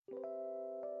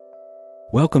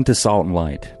Welcome to Salt and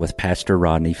Light with Pastor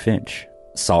Rodney Finch.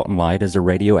 Salt and Light is a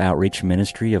radio outreach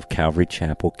ministry of Calvary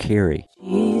Chapel, Cary.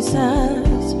 Jesus,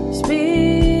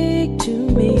 speak to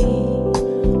me.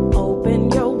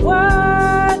 Open your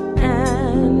word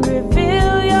and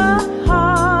reveal your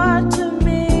heart to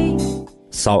me.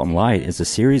 Salt and Light is a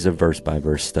series of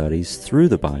verse-by-verse studies through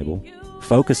the Bible,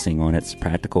 focusing on its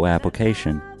practical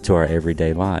application to our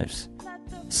everyday lives.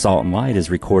 Salt and Light is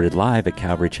recorded live at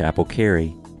Calvary Chapel,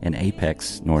 Cary in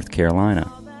Apex, North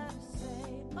Carolina.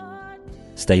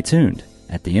 Stay tuned.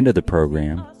 At the end of the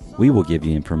program, we will give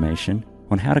you information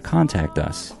on how to contact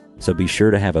us, so be sure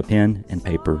to have a pen and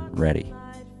paper ready.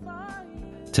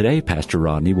 Today, Pastor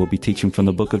Rodney will be teaching from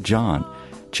the book of John,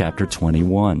 chapter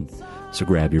 21. So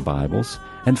grab your Bibles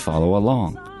and follow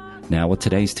along. Now with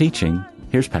today's teaching,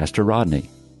 here's Pastor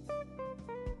Rodney.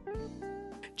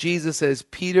 Jesus says,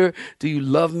 Peter, do you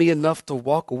love me enough to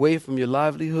walk away from your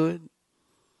livelihood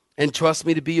and trust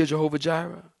me to be your Jehovah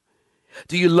Jireh?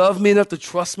 Do you love me enough to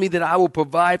trust me that I will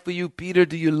provide for you, Peter?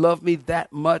 Do you love me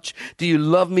that much? Do you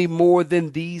love me more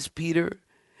than these, Peter?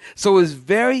 So it's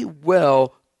very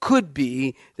well could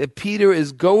be that Peter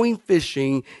is going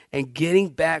fishing and getting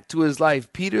back to his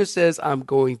life. Peter says, I'm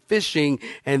going fishing.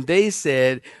 And they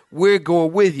said, we're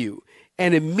going with you.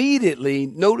 And immediately,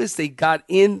 notice they got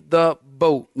in the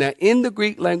boat. Now, in the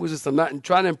Greek language, I'm not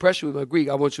trying to impress you with my Greek.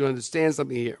 I want you to understand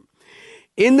something here.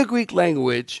 In the Greek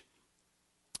language,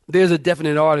 there's a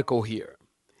definite article here.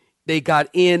 They got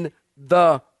in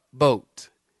the boat.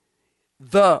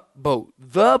 The boat.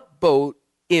 The boat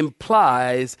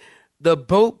implies the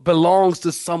boat belongs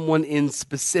to someone in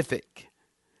specific.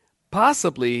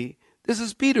 Possibly, this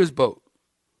is Peter's boat.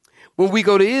 When we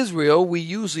go to Israel, we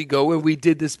usually go, and we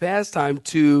did this past time,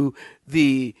 to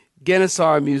the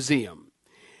Gennesaret Museum.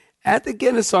 At the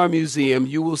Gennesaret Museum,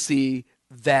 you will see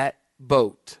that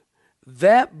boat.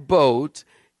 That boat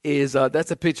is,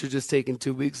 that's a picture just taken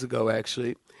 2 weeks ago,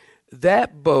 actually.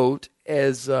 That boat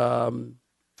is a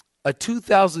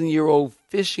 2,000-year-old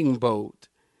fishing boat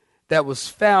that was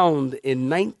found in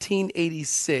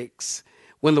 1986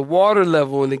 when the water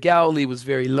level in the Galilee was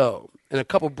very low. And a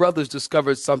couple brothers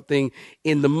discovered something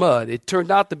in the mud. It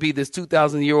turned out to be this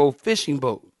 2,000-year-old fishing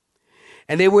boat.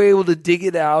 And they were able to dig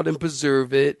it out and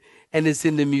preserve it. And it's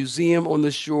in the museum on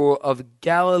the shore of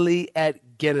Galilee at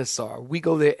Gennesaret. We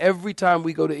go there every time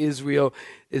we go to Israel.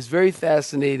 It's very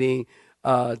fascinating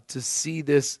to see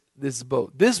this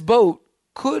boat. This boat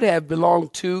could have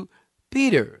belonged to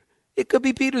Peter. It could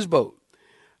be Peter's boat.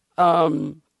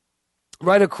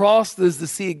 Right across the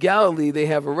Sea of Galilee, they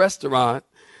have a restaurant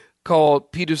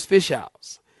called Peter's Fish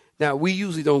House. Now, we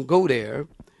usually don't go there.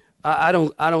 I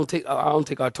don't take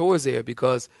our tours there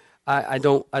because I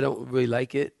don't really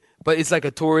like it. But it's like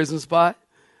a tourism spot.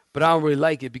 But I don't really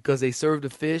like it because they serve the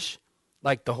fish,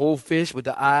 like the whole fish with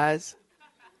the eyes.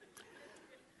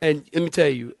 And let me tell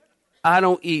you, I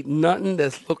don't eat nothing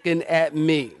that's looking at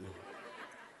me.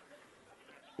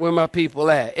 Where my people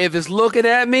at? If it's looking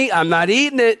at me, I'm not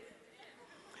eating it.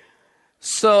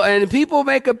 So, and people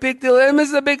make a big deal.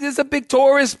 It's a big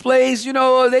tourist place. You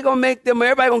know, they're going to make them,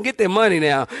 everybody going to get their money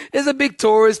now. It's a big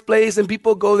tourist place and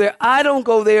people go there. I don't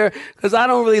go there because I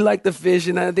don't really like the fish.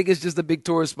 And I think it's just a big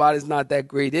tourist spot. It's not that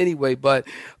great anyway. But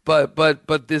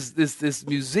this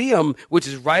museum, which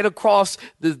is right across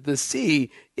the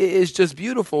sea, is just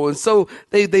beautiful. And so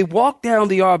they walked down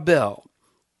the Arbel.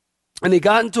 And they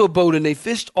got into a boat and they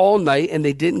fished all night and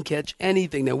they didn't catch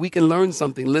anything. Now, we can learn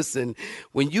something. Listen,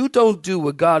 when you don't do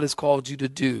what God has called you to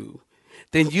do,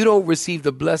 then you don't receive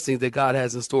the blessings that God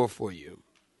has in store for you.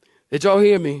 Did y'all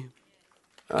hear me?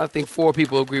 I think 4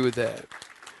 people agree with that.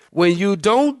 When you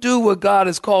don't do what God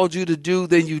has called you to do,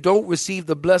 then you don't receive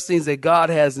the blessings that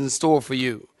God has in store for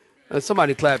you. Now,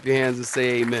 somebody clap your hands and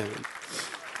say amen.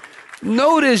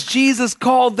 Notice Jesus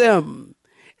called them.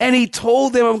 And he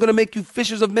told them, I'm going to make you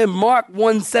fishers of men. Mark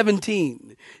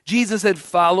 1:17. Jesus said,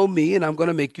 follow me and I'm going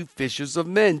to make you fishers of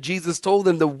men. Jesus told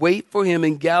them to wait for him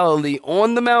in Galilee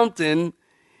on the mountain.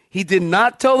 He did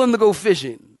not tell them to go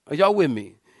fishing. Are y'all with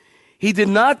me? He did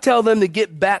not tell them to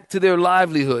get back to their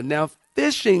livelihood. Now,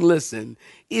 fishing, listen,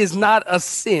 is not a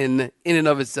sin in and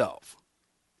of itself.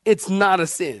 It's not a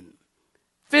sin.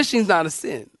 Fishing's not a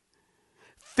sin.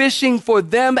 Fishing for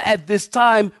them at this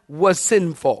time was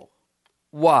sinful.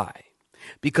 Why?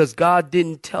 Because God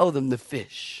didn't tell them to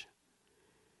fish.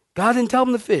 God didn't tell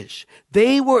them to fish.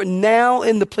 They were now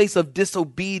in the place of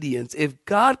disobedience. If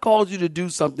God calls you to do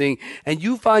something and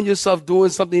you find yourself doing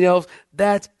something else,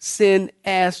 that's sin.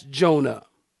 Ask Jonah.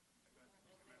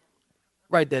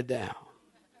 Write that down.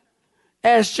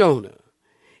 Ask Jonah.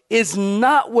 It's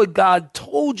not what God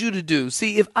told you to do.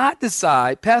 See, if I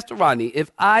decide, Pastor Rodney, if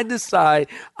I decide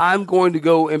I'm going to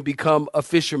go and become a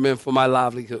fisherman for my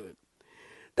livelihood,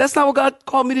 that's not what God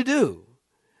called me to do.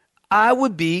 I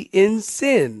would be in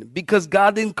sin because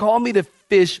God didn't call me to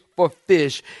fish for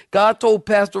fish. God told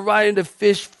Pastor Ryan to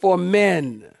fish for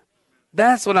men.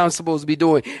 That's what I'm supposed to be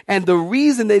doing. And the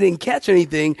reason they didn't catch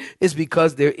anything is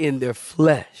because they're in their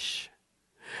flesh.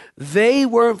 They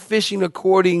weren't fishing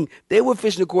according to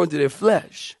their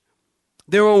flesh,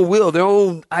 their own will, their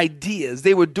own ideas.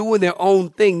 They were doing their own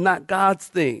thing, not God's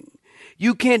thing.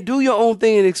 You can't do your own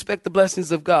thing and expect the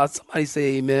blessings of God. Somebody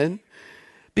say amen.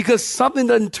 Because something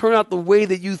doesn't turn out the way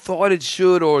that you thought it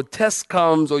should, or a test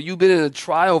comes, or you've been in a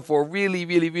trial for a really,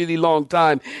 really, really long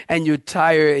time, and you're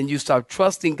tired, and you stop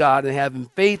trusting God and having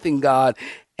faith in God,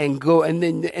 and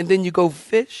then you go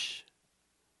fish.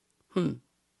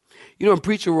 You know, in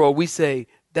preacher world, we say,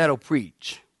 that'll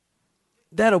preach.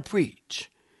 That'll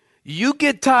preach. You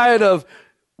get tired of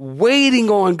waiting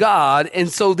on God,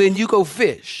 and so then you go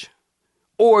fish.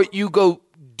 Or you go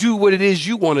do what it is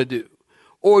you want to do.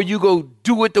 Or you go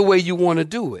do it the way you want to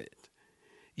do it.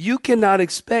 You cannot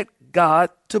expect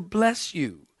God to bless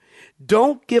you.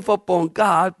 Don't give up on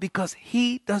God because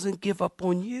he doesn't give up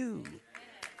on you.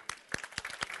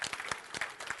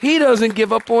 He doesn't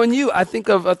give up on you. I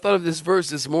thought of this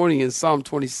verse this morning in Psalm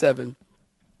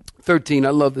 27:13. I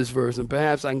love this verse, and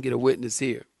perhaps I can get a witness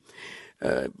here.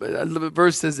 But the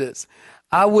verse says this: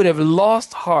 I would have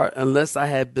lost heart unless I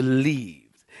had believed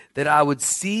that I would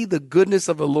see the goodness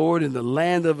of the Lord in the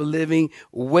land of the living.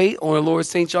 Wait on the Lord.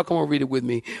 Saints, y'all come on, read it with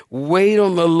me. Wait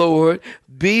on the Lord.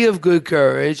 Be of good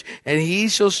courage, and he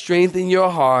shall strengthen your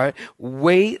heart.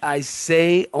 Wait, I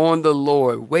say, on the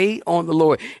Lord. Wait on the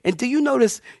Lord. And do you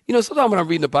notice, sometimes when I'm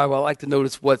reading the Bible, I like to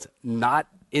notice what's not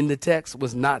in the text,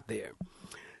 what's not there.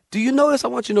 Do you notice? I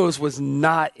want you to notice what's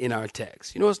not in our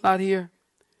text. You know what's not here?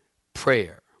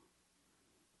 Prayer.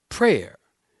 Prayer.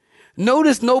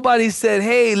 Notice nobody said,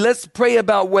 hey, let's pray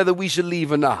about whether we should leave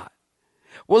or not.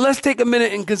 Well, let's take a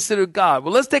minute and consider God.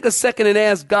 Well, let's take a second and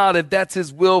ask God if that's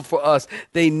his will for us.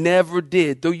 They never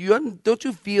did. Don't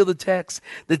you feel the text?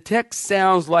 The text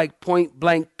sounds like point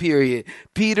blank period.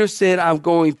 Peter said, I'm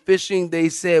going fishing. They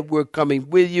said, we're coming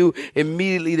with you.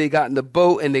 Immediately they got in the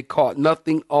boat and they caught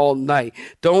nothing all night.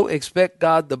 Don't expect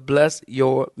God to bless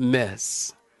your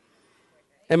mess.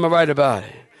 Am I right about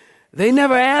it? They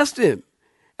never asked him.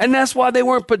 And that's why they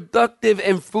weren't productive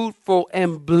and fruitful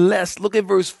and blessed. Look at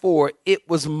verse 4. It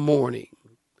was morning.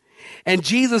 And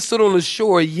Jesus stood on the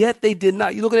shore, yet they did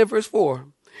not. You look at verse 4.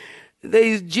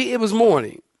 It was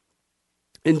morning.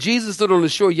 And Jesus stood on the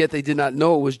shore, yet they did not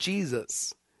know it was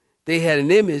Jesus. They had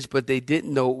an image, but they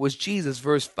didn't know it was Jesus.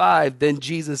 Verse 5. Then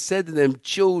Jesus said to them,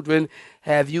 children,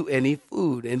 have you any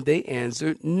food? And they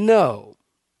answered, no.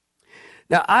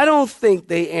 Now, I don't think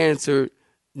they answered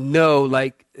no,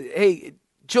 like, hey,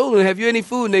 children, have you any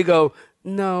food? And they go,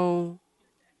 no.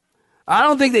 I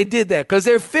don't think they did that because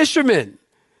they're fishermen.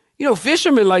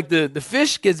 Fishermen, like the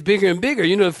fish gets bigger and bigger.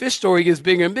 The fish story gets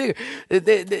bigger and bigger.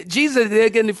 Jesus, they're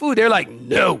getting the food. They're like,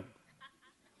 no.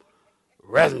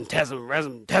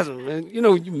 Rasm.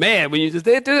 You mad when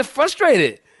they're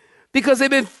frustrated because they've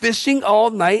been fishing all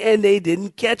night and they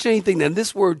didn't catch anything. Now,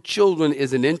 this word children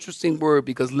is an interesting word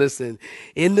because, listen,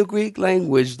 in the Greek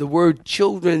language, the word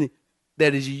children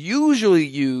that is usually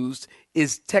used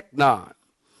is teknon.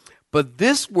 But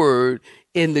this word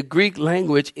in the Greek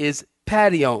language is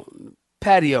paidion,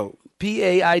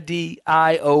 P-A-I-D-I-O-N,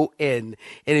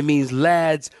 and it means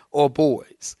lads or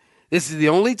boys. This is the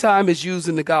only time it's used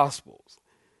in the Gospels.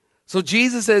 So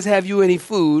Jesus says, have you any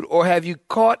food or have you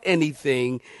caught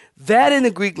anything? That in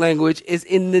the Greek language is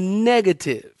in the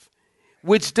negative,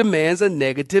 which demands a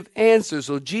negative answer.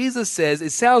 So Jesus says,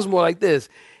 it sounds more like this: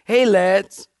 hey,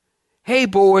 lads. Hey,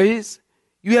 boys,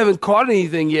 you haven't caught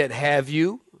anything yet, have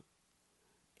you?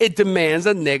 It demands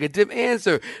a negative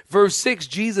answer. Verse 6,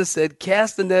 Jesus said,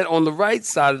 cast the net on the right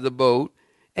side of the boat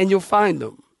and you'll find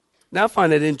them. Now, I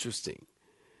find that interesting.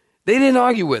 They didn't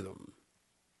argue with him.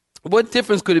 What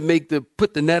difference could it make to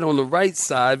put the net on the right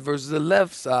side versus the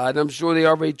left side? I'm sure they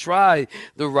already tried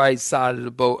the right side of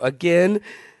the boat. Again,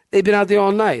 they've been out there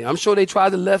all night. I'm sure they tried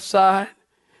the left side.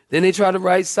 Then they tried the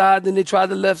right side. Then they tried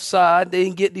the left side. They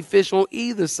didn't get any fish on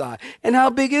either side. And how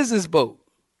big is this boat?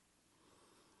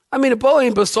 I mean, the boat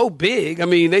ain't but so big. I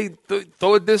mean, they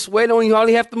throw it this way. Don't even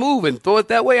hardly have to move and throw it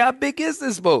that way. How big is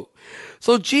this boat?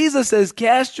 So Jesus says,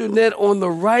 cast your net on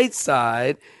the right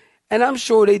side. And I'm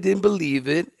sure they didn't believe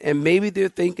it. And maybe they're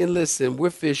thinking, listen,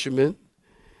 we're fishermen.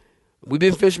 We've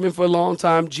been fishermen for a long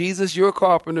time. Jesus, you're a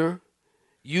carpenter.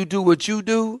 You do what you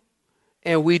do,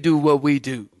 and we do what we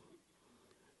do.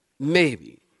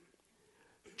 Maybe.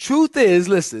 Truth is,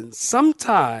 listen,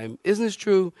 sometimes, isn't this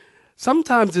true?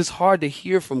 Sometimes it's hard to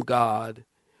hear from God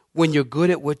when you're good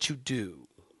at what you do.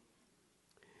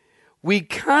 We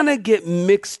kind of get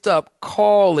mixed up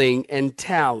calling and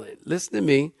talent. Listen to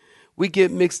me. We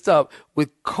get mixed up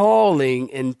with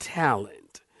calling and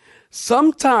talent.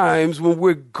 Sometimes when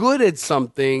we're good at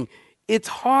something, it's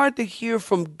hard to hear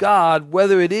from God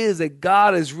whether it is that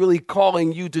God is really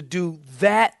calling you to do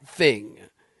that thing.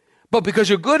 But because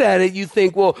you're good at it, you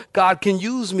think, well, God can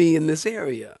use me in this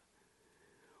area.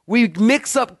 We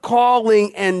mix up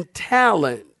calling and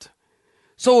talent.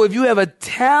 So if you have a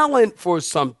talent for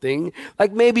something,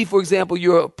 like maybe, for example,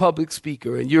 you're a public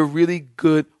speaker and you're a really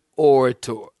good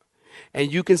orator,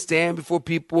 and you can stand before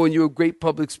people and you're a great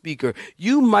public speaker,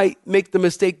 you might make the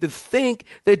mistake to think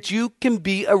that you can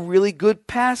be a really good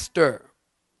pastor.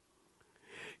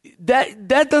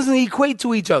 That doesn't equate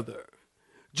to each other.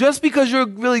 Just because you're a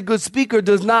really good speaker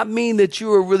does not mean that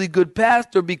you're a really good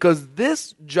pastor, because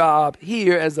this job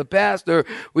here as a pastor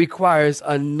requires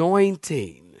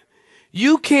anointing.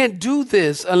 You can't do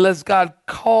this unless God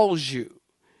calls you,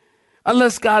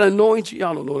 unless God anoints you.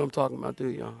 Y'all don't know what I'm talking about, do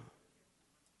y'all?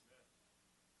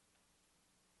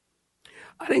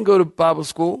 I didn't go to Bible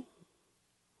school.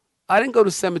 I didn't go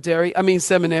to seminary.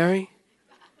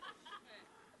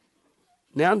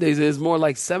 Nowadays, it's more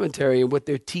like cemetery and what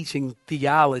they're teaching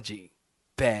theology.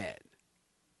 Bad.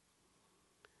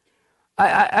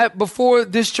 I before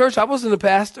this church, I wasn't a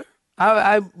pastor.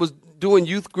 I was doing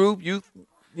youth group,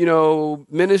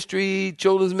 ministry,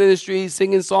 children's ministry,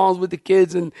 singing songs with the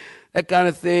kids and that kind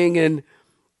of thing. And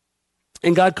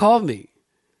God called me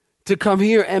to come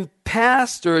here and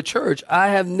pastor a church. I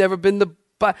have never been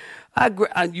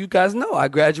you guys know, I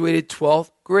graduated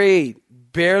 12th grade.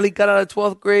 Barely got out of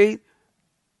 12th grade.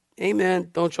 Amen.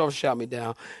 Don't y'all shout me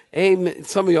down. Amen.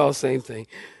 Some of y'all, same thing.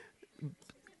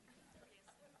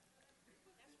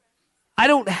 I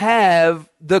don't have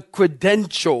the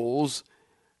credentials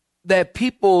that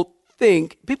people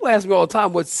think. People ask me all the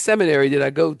time, what seminary did I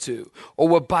go to? Or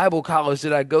what Bible college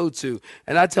did I go to?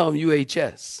 And I tell them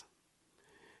UHS.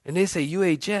 And they say,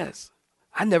 UHS?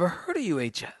 I never heard of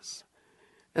UHS.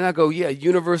 And I go, yeah,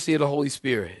 University of the Holy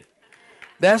Spirit.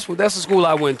 That's the school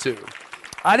I went to.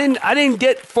 I didn't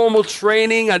get formal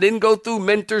training. I didn't go through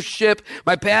mentorship.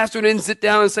 My pastor didn't sit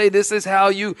down and say, this is how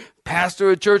you pastor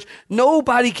a church.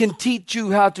 Nobody can teach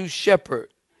you how to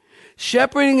shepherd.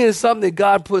 Shepherding is something that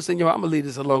God puts in your heart. I'm going to leave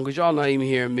this alone because y'all not even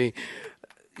hearing me.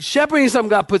 Shepherding is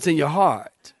something God puts in your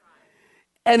heart.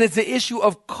 And it's an issue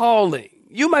of calling.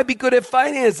 You might be good at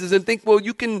finances and think, well,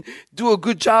 you can do a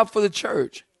good job for the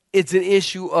church. It's an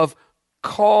issue of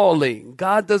calling.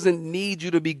 God doesn't need you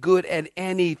to be good at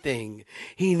anything.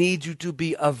 He needs you to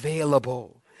be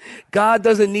available. God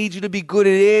doesn't need you to be good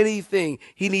at anything.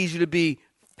 He needs you to be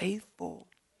faithful.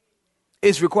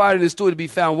 It's required in the story to be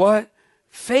found what?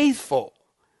 Faithful.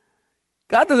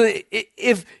 God doesn't,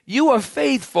 if you are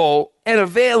faithful and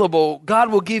available,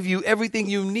 God will give you everything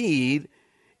you need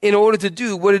in order to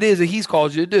do what it is that he's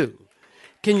called you to do.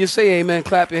 Can you say amen?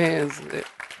 Clap your hands.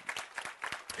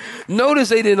 Notice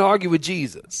they didn't argue with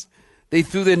Jesus. They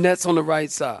threw their nets on the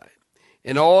right side.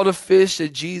 And all the fish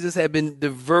that Jesus had been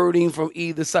diverting from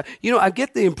either side. I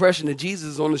get the impression that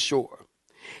Jesus is on the shore.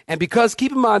 And because,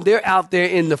 keep in mind, they're out there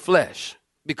in the flesh.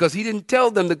 Because he didn't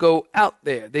tell them to go out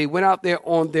there. They went out there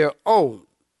on their own.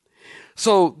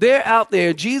 So they're out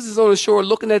there. Jesus is on the shore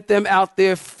looking at them out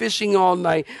there fishing all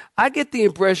night. I get the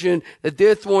impression that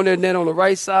they're throwing their net on the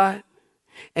right side.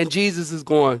 And Jesus is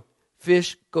going,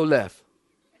 fish, go left.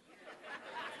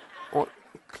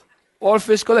 All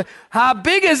fish go left. How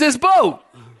big is this boat?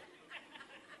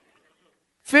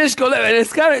 Fish go left. And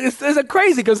it's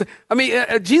crazy because,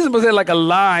 Jesus was in like a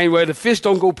line where the fish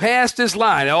don't go past this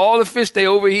line. And all the fish stay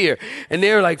over here. And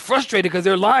they're like frustrated because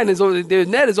their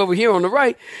net is over here on the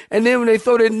right. And then when they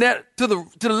throw their net to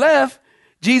the left,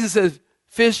 Jesus says,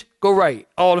 fish, go right.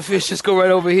 All the fish just go right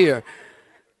over here.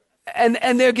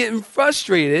 And they're getting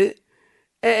frustrated.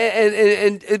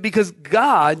 And because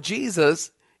God,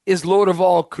 Jesus, is Lord of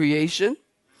all creation,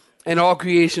 and all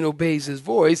creation obeys his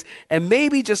voice. And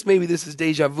maybe, just maybe, this is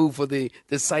deja vu for the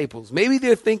disciples. Maybe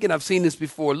they're thinking, I've seen this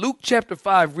before. Luke chapter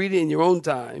 5, read it in your own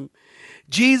time.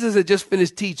 Jesus had just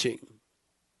finished teaching.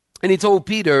 And he told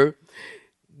Peter,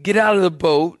 get out of the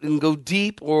boat and go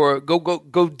deep, or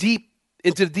go deep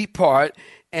into the deep part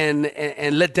and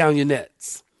let down your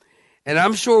nets. And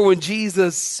I'm sure when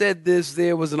Jesus said this,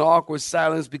 there was an awkward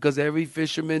silence because every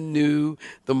fisherman knew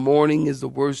the morning is the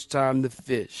worst time to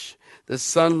fish. The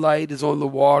sunlight is on the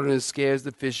water and it scares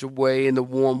the fish away in the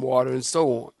warm water and so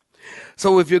on.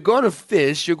 So if you're going to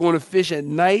fish, you're going to fish at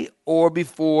night or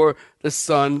before the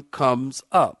sun comes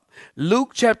up.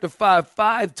 Luke chapter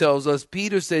 5 tells us,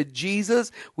 Peter said,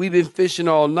 Jesus, we've been fishing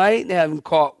all night and haven't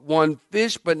caught one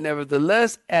fish, but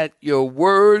nevertheless, at your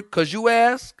word, because you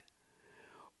ask,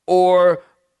 or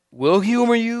we'll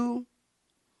humor you,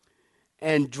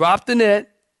 and drop the net.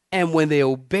 And when they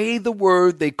obeyed the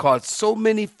word, they caught so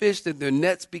many fish that their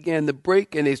nets began to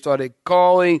break, and they started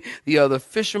calling the other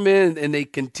fishermen, and they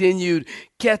continued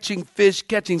catching fish,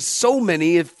 catching so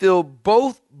many it filled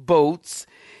both boats,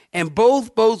 and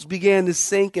both boats began to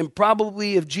sink, and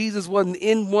probably if Jesus wasn't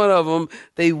in one of them,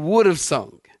 they would have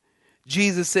sunk.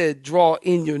 Jesus said, draw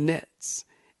in your nets.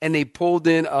 And they pulled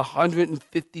in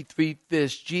 153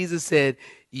 fish. Jesus said,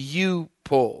 you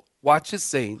pull. Watch it,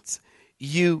 saints.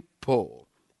 You pull.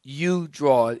 You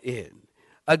draw it in.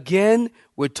 Again,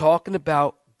 we're talking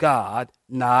about God,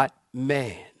 not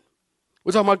man.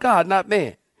 We're talking about God, not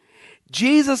man.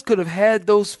 Jesus could have had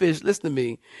those fish, listen to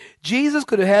me, Jesus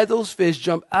could have had those fish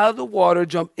jump out of the water,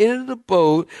 jump into the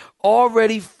boat,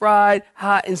 already fried,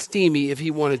 hot, and steamy if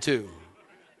he wanted to.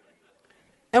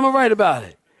 Am I right about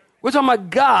it? We're talking about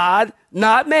God,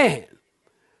 not man.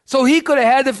 So he could have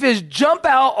had the fish jump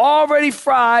out, already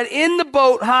fried, in the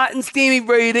boat, hot and steamy,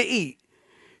 ready to eat.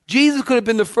 Jesus could have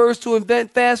been the first to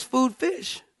invent fast food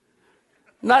fish.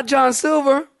 Not John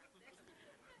Silver.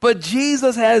 But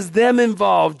Jesus has them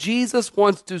involved. Jesus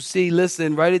wants to see,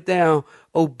 listen, write it down,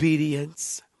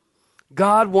 obedience.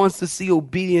 God wants to see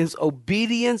obedience.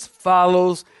 Obedience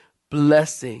follows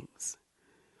blessings.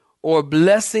 Or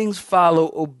blessings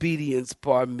follow obedience,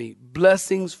 pardon me.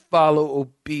 Blessings follow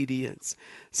obedience.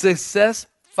 Success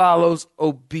follows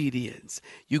obedience.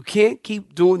 You can't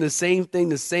keep doing the same thing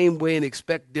the same way and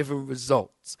expect different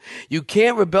results. You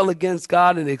can't rebel against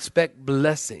God and expect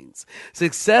blessings.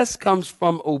 Success comes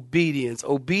from obedience.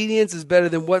 Obedience is better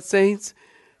than what, saints?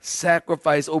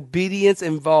 Sacrifice. Obedience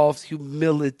involves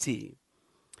humility.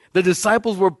 The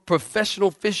disciples were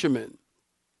professional fishermen.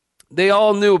 They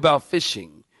all knew about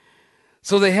fishing.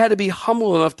 So they had to be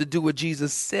humble enough to do what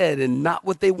Jesus said and not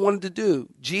what they wanted to do.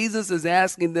 Jesus is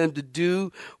asking them to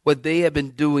do what they have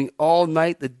been doing all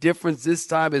night. The difference this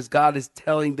time is God is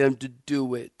telling them to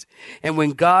do it. And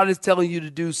when God is telling you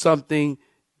to do something,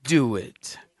 do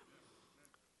it.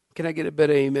 Can I get a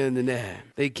better amen than that?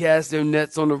 They cast their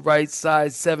nets on the right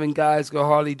side. 7 guys could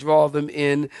hardly draw them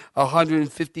in.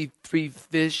 153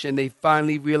 fish, and they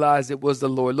finally realized it was the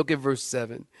Lord. Look at verse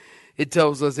 7. It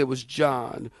tells us it was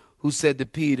John who said to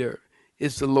Peter,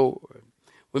 it's the Lord.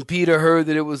 When Peter heard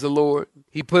that it was the Lord,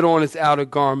 he put on his outer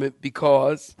garment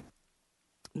because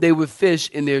they would fish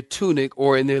in their tunic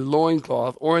or in their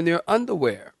loincloth or in their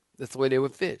underwear. That's the way they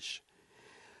would fish.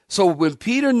 So when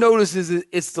Peter notices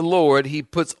it's the Lord, he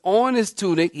puts on his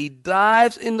tunic, he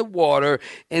dives in the water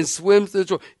and swims to the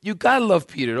shore. You got to love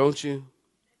Peter, don't you?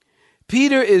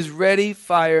 Peter is ready,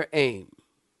 fire, aim.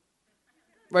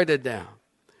 Write that down.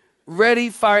 Ready,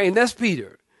 fire, aim. That's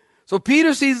Peter. So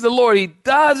Peter sees the Lord. He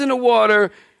dives in the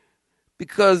water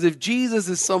because if Jesus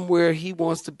is somewhere, he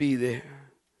wants to be there.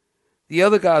 The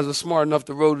other guys are smart enough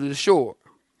to row to the shore.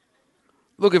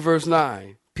 Look at verse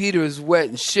 9. Peter is wet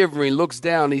and shivering, looks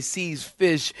down. He sees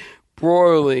fish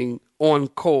broiling on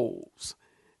coals.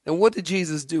 And what did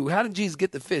Jesus do? How did Jesus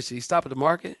get the fish? Did he stop at the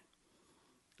market?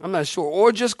 I'm not sure.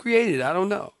 Or just create it. I don't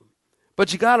know.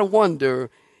 But you got to wonder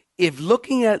if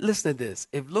listen to this,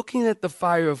 if looking at the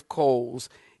fire of coals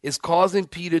is causing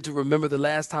Peter to remember the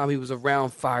last time he was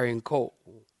around fire and coal.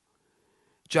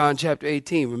 John chapter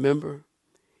 18, remember?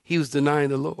 He was denying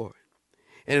the Lord.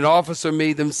 And an officer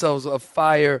made themselves a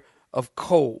fire of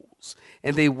coals.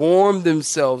 And they warmed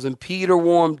themselves, and Peter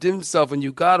warmed himself. And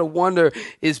you got to wonder,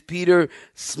 is Peter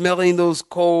smelling those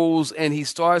coals? And he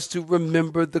starts to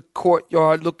remember the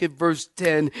courtyard. Look at verse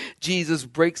 10. Jesus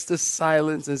breaks the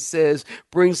silence and says,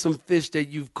 bring some fish that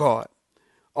you've caught.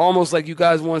 Almost like you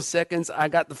guys want seconds. I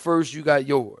got the first, you got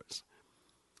yours.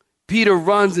 Peter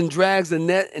runs and drags the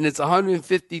net, and it's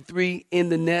 153 in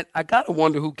the net. I got to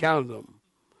wonder who counted them.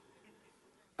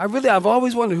 I've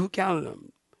always wondered who counted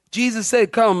them. Jesus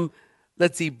said, come,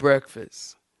 let's eat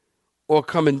breakfast, or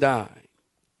come and dine.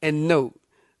 And note,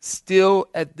 still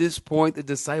at this point, the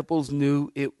disciples knew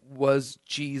it was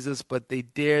Jesus, but they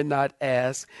dare not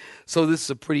ask. So this is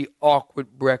a pretty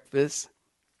awkward breakfast.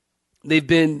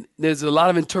 There's a lot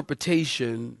of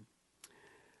interpretation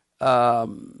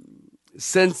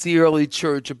since the early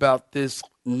church about this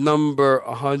number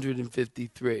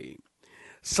 153.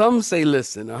 Some say,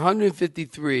 listen,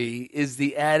 153 is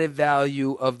the added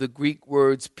value of the Greek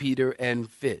words Peter and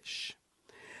fish.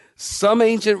 Some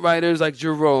ancient writers like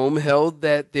Jerome held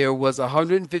that there was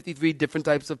 153 different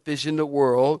types of fish in the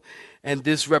world, and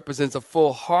this represents a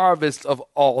full harvest of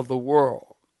all the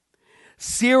world.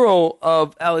 Cyril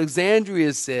of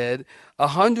Alexandria said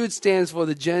 100 stands for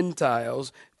the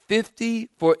Gentiles, 50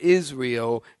 for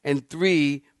Israel, and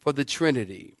 3 for the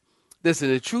Trinity. Listen,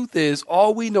 the truth is,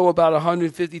 all we know about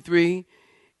 153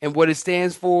 and what it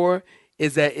stands for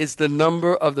is that it's the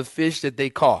number of the fish that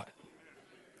they caught.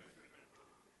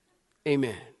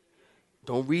 Amen.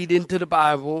 Don't read into the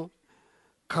Bible,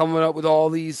 coming up with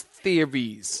all these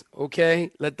theories,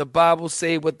 okay? Let the Bible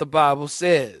say what the Bible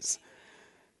says.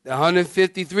 The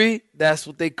 153, that's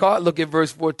what they caught. Look at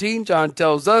verse 14. John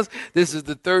tells us this is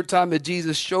the third time that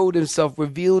Jesus showed himself,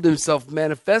 revealed himself,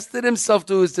 manifested himself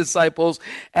to his disciples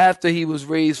after he was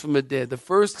raised from the dead. The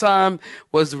first time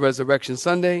was the Resurrection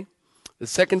Sunday. The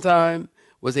second time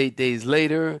was 8 days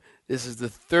later. This is the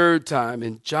third time,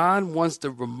 and John wants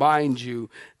to remind you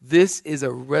this is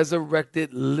a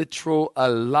resurrected, literal,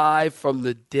 alive from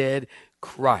the dead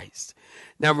Christ.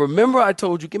 Now, remember I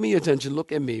told you, give me your attention,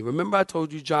 look at me. Remember I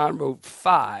told you John wrote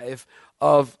 5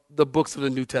 of the books of the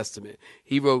New Testament.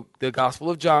 He wrote the Gospel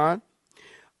of John,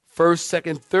 1st,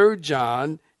 2nd, 3rd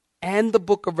John, and the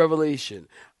book of Revelation.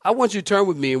 I want you to turn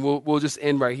with me, and we'll just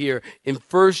end right here in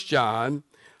 1st John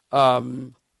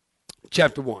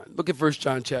chapter 1. Look at 1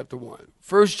 John chapter 1.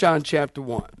 1 John chapter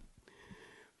 1.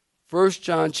 1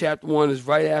 John chapter 1 is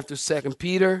right after 2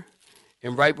 Peter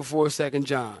and right before 2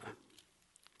 John.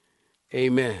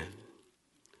 Amen.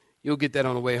 You'll get that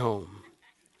on the way home.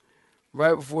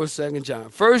 Right before 2 John.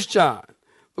 1 John.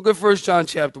 Look at 1 John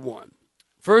chapter 1.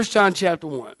 1 John chapter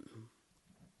 1.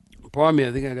 Pardon me,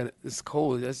 I think I got it's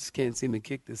cold. I just can't seem to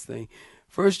kick this thing.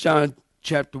 1 John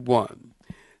chapter 1.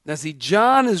 Now see,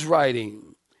 John is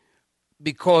writing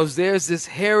because there's this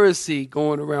heresy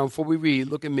going around. Before we read,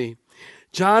 look at me.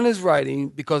 John is writing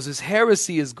because this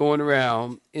heresy is going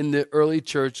around in the early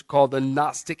church called the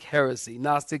Gnostic heresy.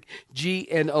 Gnostic,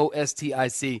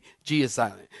 Gnostic, G is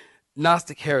silent.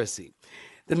 Gnostic heresy.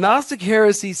 The Gnostic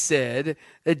heresy said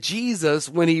that Jesus,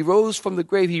 when he rose from the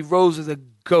grave, he rose as a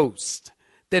ghost,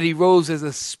 that he rose as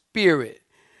a spirit,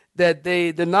 that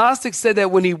the Gnostics said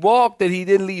that when he walked, that he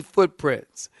didn't leave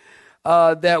footprints,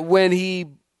 that when he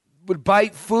would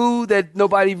bite food, that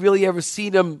nobody really ever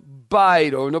seen him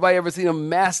bite, or nobody ever seen him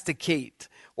masticate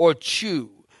or chew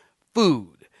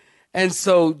food. And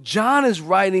so John is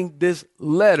writing this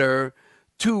letter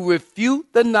to refute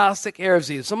the Gnostic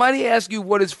heresy. If somebody asks you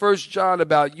what is 1 John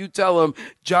about, you tell them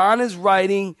John is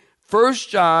writing 1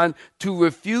 John to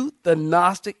refute the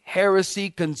Gnostic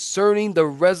heresy concerning the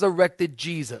resurrected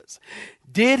Jesus.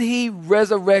 Did he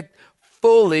resurrect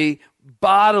fully,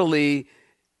 bodily,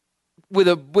 with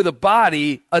a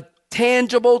body, a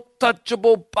tangible,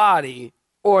 touchable body,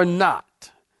 or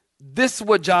not? This is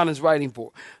what John is writing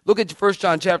for. Look at 1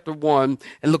 John chapter 1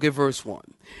 and look at verse 1.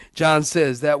 John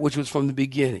says, that which was from the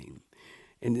beginning,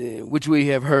 and which we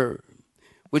have heard,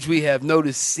 which we have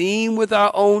noticed, seen with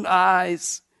our own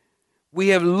eyes, we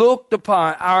have looked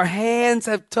upon, our hands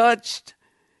have touched,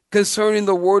 concerning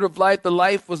the word of life. The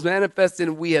life was manifested,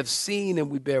 and we have seen, and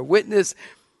we bear witness,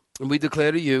 and we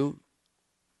declare to you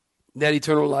that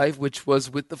eternal life which was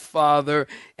with the Father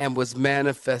and was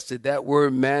manifested. That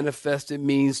word manifested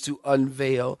means to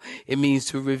unveil. It means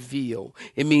to reveal.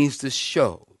 It means to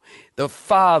show. The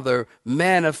Father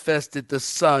manifested the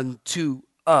Son to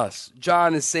us.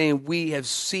 John is saying we have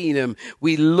seen him.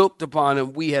 We looked upon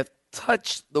him. We have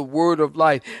touched the word of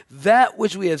life. That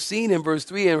which we have seen in verse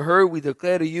 3 and heard, we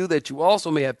declare to you, that you also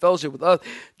may have fellowship with us.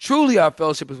 Truly our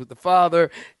fellowship is with the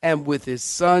Father and with his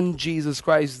Son, Jesus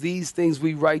Christ. These things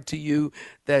we write to you,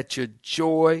 that your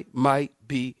joy might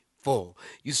be full.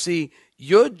 You see,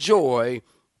 your joy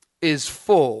is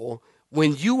full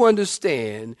when you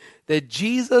understand that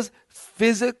Jesus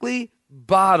physically,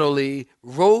 bodily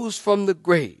rose from the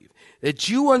grave. That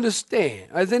you understand,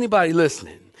 is anybody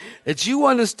listening? That you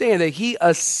understand that he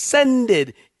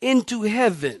ascended into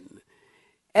heaven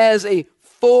as a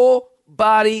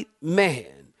full-bodied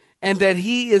man, and that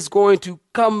he is going to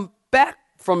come back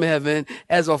from heaven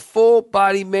as a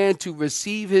full-bodied man to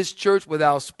receive his church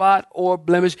without spot or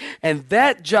blemish. And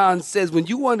that, John says, when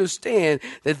you understand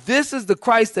that this is the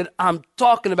Christ that I'm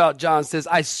talking about, John says,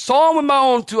 I saw him with my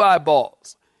own 2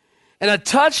 eyeballs, and I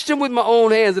touched him with my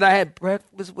own hands, and I had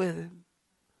breakfast with him.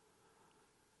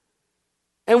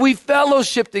 And we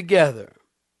fellowship together.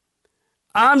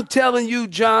 I'm telling you,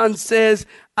 John says,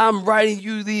 I'm writing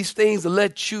you these things to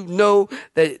let you know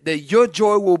that your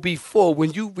joy will be full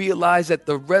when you realize that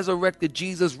the resurrected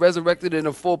Jesus resurrected in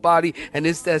a full body, and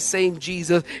it's that same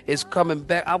Jesus is coming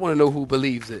back. I want to know who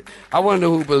believes it. I want to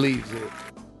know who believes it.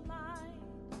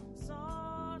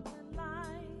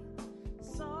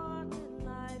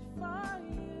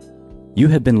 You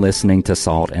have been listening to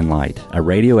Salt and Light, a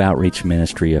radio outreach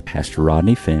ministry of Pastor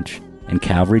Rodney Finch and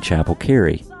Calvary Chapel,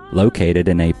 Cary, located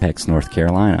in Apex, North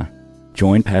Carolina.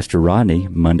 Join Pastor Rodney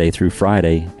Monday through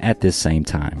Friday at this same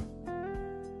time.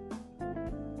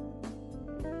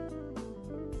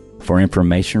 For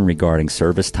information regarding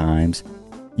service times,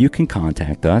 you can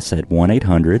contact us at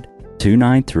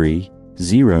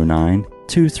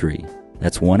 1-800-293-0923.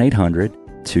 That's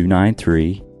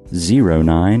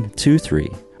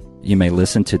 1-800-293-0923. You may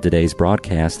listen to today's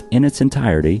broadcast in its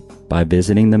entirety by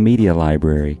visiting the media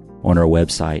library on our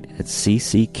website at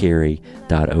cccary.org.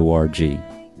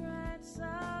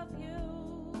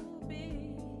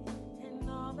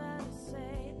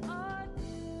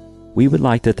 We would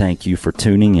like to thank you for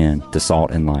tuning in to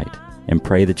Salt and Light and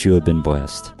pray that you have been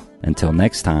blessed. Until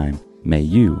next time, may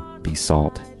you be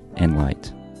salt and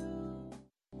light.